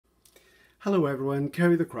Hello everyone,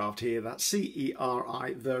 Ceri the Craft here, that's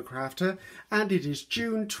C-E-R-I the Crafter, and it is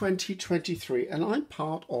June 2023 and I'm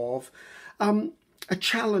part of a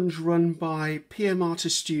challenge run by PM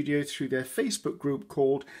Artist Studio through their Facebook group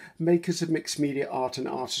called Makers of Mixed Media Art and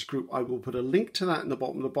Artist Group. I will put a link to that in the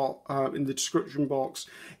bottom of the in the description box.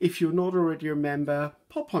 If you're not already a member,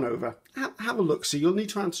 pop on over, have a look. So you'll need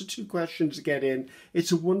to answer 2 questions to get in.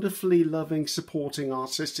 It's a wonderfully loving, supporting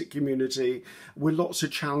artistic community with lots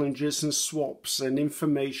of challenges and swaps and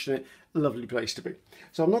information. A lovely place to be.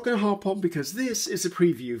 So I'm not going to harp on because this is a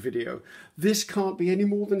preview video. This can't be any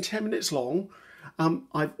more than 10 minutes long.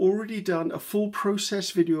 I've already done a full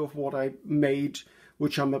process video of what I made,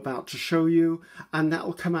 which I'm about to show you, and that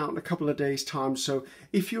will come out in a couple of days' time. So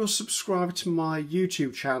if you're subscribed to my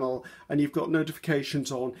YouTube channel and you've got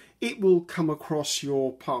notifications on, it will come across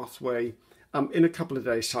your pathway in a couple of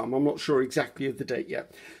days' time. I'm not sure exactly of the date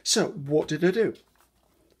yet. So what did I do?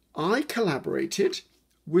 I collaborated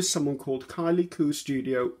with someone called Kylie Koo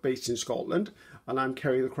Studio based in Scotland, and I'm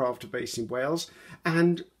Ceri the Crafter based in Wales,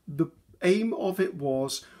 and the aim of it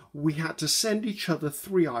was we had to send each other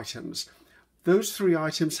 3 items. Those 3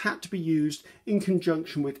 items had to be used in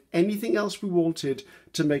conjunction with anything else we wanted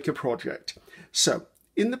to make a project. So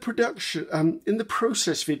in the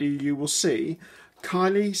process video, you will see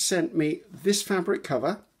Kylie sent me this fabric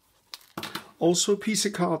cover, also a piece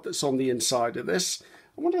of card that's on the inside of this.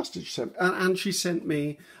 What else did she send? And she sent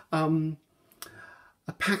me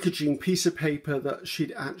a packaging piece of paper that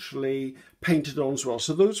she'd actually painted on as well.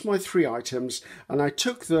 So those are my 3 items, and I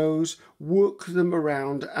took those, worked them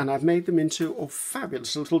around, and I've made them into a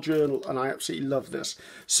fabulous little journal, and I absolutely love this.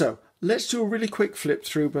 So let's do a really quick flip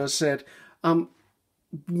through. But as I said,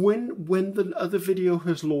 when the other video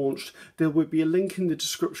has launched, there will be a link in the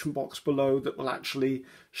description box below that will actually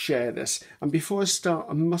share this. And before I start,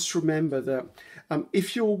 I must remember that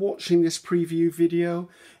if you're watching this preview video,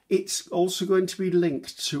 it's also going to be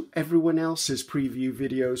linked to everyone else's preview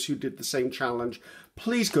videos who did the same challenge.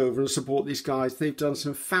 Please go over and support these guys. They've done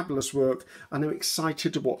some fabulous work, and I'm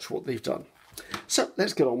excited to watch what they've done. So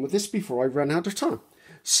let's get on with this before I run out of time.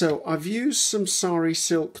 So I've used some Ceri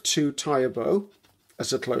silk to tie a bow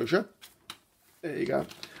as a closure. There you go.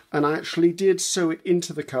 And I actually did sew it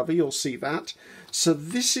into the cover. You'll see that. So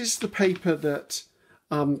this is the paper that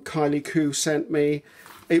Kylie Koo sent me.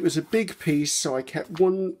 It was a big piece, so I kept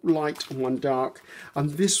one light and one dark.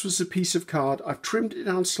 And this was a piece of card. I've trimmed it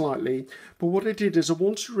down slightly, but what I did is I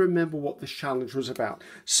wanted to remember what this challenge was about.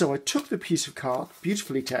 So I took the piece of card,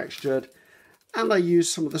 beautifully textured, and I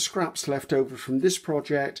used some of the scraps left over from this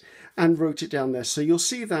project and wrote it down there. So you'll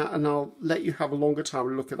see that, and I'll let you have a longer time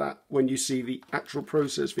to look at that when you see the actual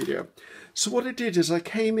process video. So what I did is I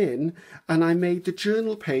came in and I made the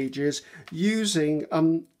journal pages using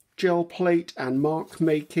gel plate and mark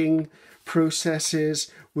making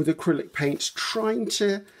processes with acrylic paints, trying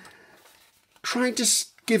to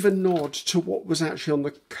give a nod to what was actually on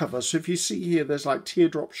the cover. So if you see here, there's like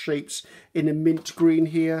teardrop shapes in a mint green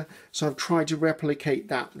here. So I've tried to replicate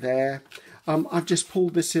that there. I've just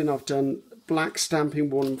pulled this in. I've done black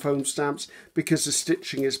stamping on foam stamps because the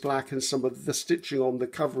stitching is black and some of the stitching on the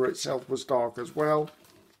cover itself was dark as well.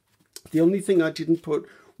 The only thing I didn't put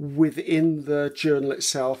within the journal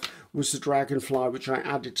itself was the dragonfly, which I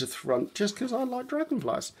added to the front just because I like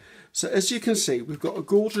dragonflies. So as you can see, we've got a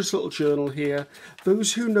gorgeous little journal here.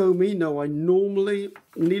 Those who know me know I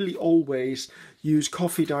nearly always use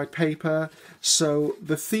coffee dyed paper. So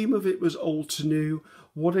the theme of it was old to new.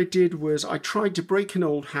 What I did was I tried to break an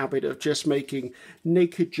old habit of just making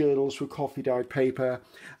naked journals with coffee dyed paper,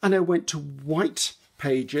 and I went to white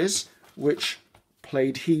pages, which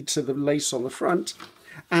played heed to the lace on the front,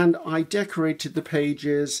 and I decorated the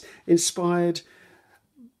pages inspired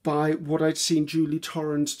by what I'd seen Julie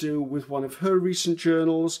Torrens do with one of her recent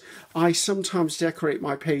journals. I sometimes decorate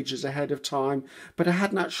my pages ahead of time, but I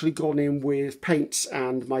hadn't actually gone in with paints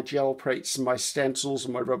and my gel plates and my stencils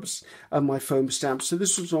and my rubbers and my foam stamps. So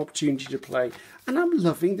this was an opportunity to play, and I'm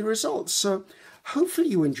loving the results. So hopefully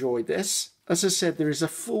you enjoyed this. As I said, there is a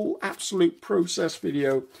full absolute process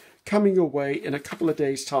video coming your way in a couple of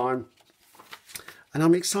days' time. And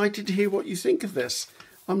I'm excited to hear what you think of this.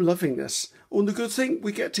 I'm loving this. And the good thing,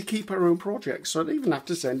 we get to keep our own projects, so I don't even have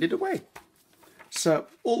to send it away. So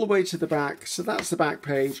all the way to the back. So that's the back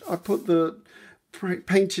page. I put the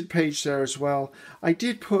painted page there as well. I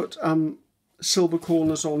did put silver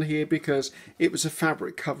corners on here because it was a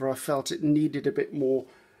fabric cover. I felt it needed a bit more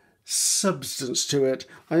substance to it.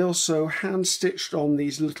 I also hand stitched on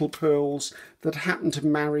these little pearls that happen to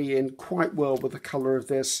marry in quite well with the colour of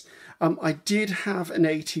this. I did have an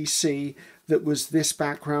ATC that was this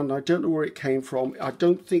background. I don't know where it came from. I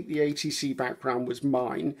don't think the ATC background was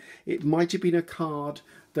mine. It might have been a card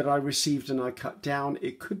that I received and I cut down.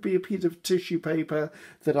 It could be a piece of tissue paper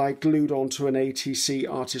that I glued onto an ATC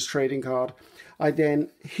artist trading card. I then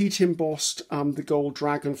heat embossed the gold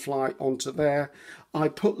dragonfly onto there. I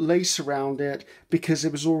put lace around it because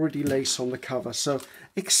there was already lace on the cover. So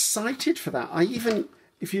excited for that. I even,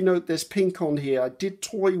 if you note, there's pink on here. I did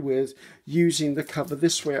toy with using the cover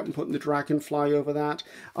this way up and putting the dragonfly over that.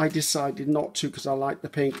 I decided not to because I like the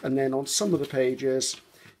pink. And then on some of the pages,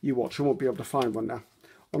 you watch, I won't be able to find one now.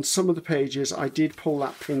 On some of the pages, I did pull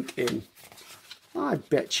that pink in. I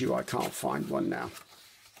bet you I can't find one now.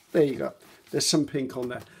 There you go. There's some pink on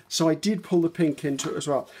there. So I did pull the pink into it as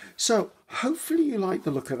well. So hopefully you like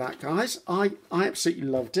the look of that, guys. I absolutely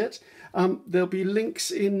loved it. There'll be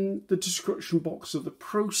links in the description box of the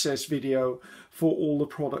process video for all the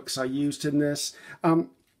products I used in this.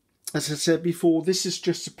 As I said before, this is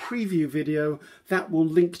just a preview video that will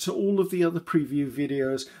link to all of the other preview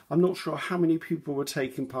videos. I'm not sure how many people were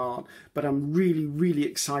taking part, but I'm really, really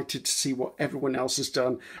excited to see what everyone else has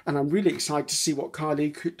done. And I'm really excited to see what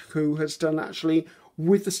Kylie Koo has done actually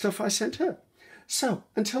with the stuff I sent her. So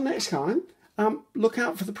until next time, look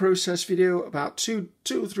out for the process video. About two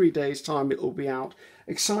or 3 days time it will be out.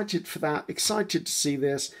 Excited for that, excited to see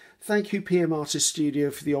this. Thank you PM Artist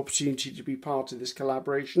Studio for the opportunity to be part of this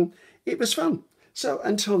collaboration. It was fun. So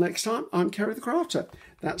until next time, I'm Ceri the Crafter.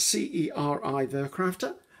 That's Ceri the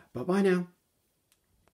Crafter. Bye bye now.